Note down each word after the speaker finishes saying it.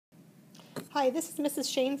Hi, this is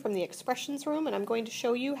Mrs. Shane from the Expressions Room, and I'm going to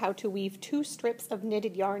show you how to weave 2 strips of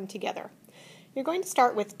knitted yarn together. You're going to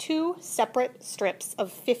start with 2 separate strips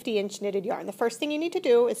of 50-inch knitted yarn. The first thing you need to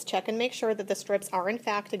do is check and make sure that the strips are in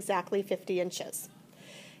fact exactly 50 inches.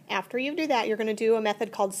 After you do that, you're going to do a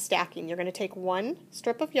method called stacking. You're going to take one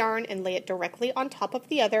strip of yarn and lay it directly on top of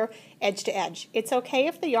the other, edge to edge. It's okay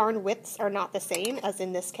if the yarn widths are not the same, as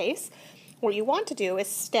in this case. What you want to do is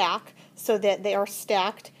stack so that they are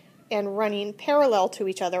stacked and running parallel to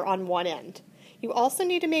each other on one end. You also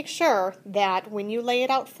need to make sure that when you lay it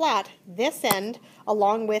out flat, this end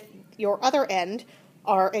along with your other end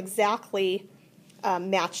are exactly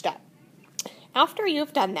matched up. After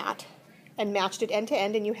you've done that and matched it end to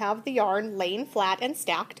end and you have the yarn laying flat and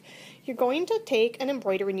stacked, you're going to take an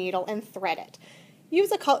embroidery needle and thread it.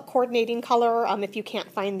 Use a coordinating color if you can't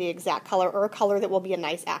find the exact color, or a color that will be a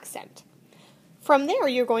nice accent. From there,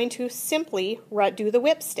 you're going to simply do the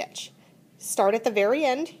whip stitch. Start at the very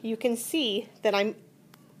end. You can see that I'm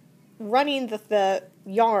running the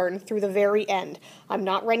yarn through the very end. I'm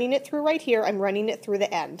not running it through right here, I'm running it through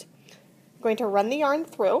the end. I'm going to run the yarn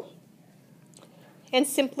through and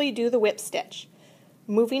simply do the whip stitch,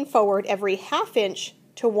 moving forward every ½ inch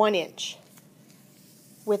to 1 inch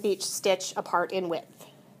with each stitch apart in width.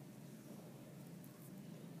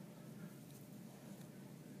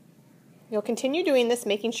 You'll continue doing this,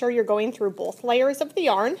 making sure you're going through both layers of the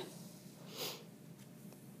yarn.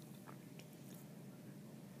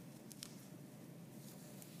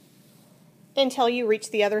 Until you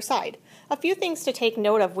reach the other side. A few things to take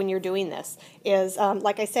note of when you're doing this is,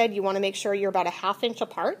 like I said, you want to make sure you're about ½ inch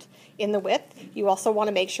apart in the width. You also want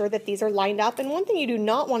to make sure that these are lined up. And one thing you do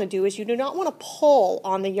not want to do is you do not want to pull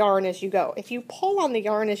on the yarn as you go. If you pull on the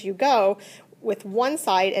yarn as you go with one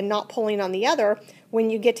side and not pulling on the other,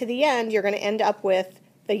 when you get to the end, you're going to end up with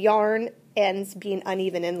the yarn ends being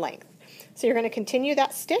uneven in length. So you're going to continue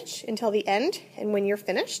that stitch until the end, and when you're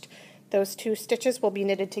finished, those 2 stitches will be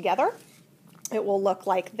knitted together. It will look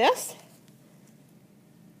like this,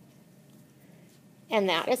 and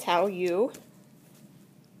that is how you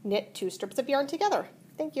knit 2 strips of yarn together.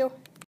 Thank you.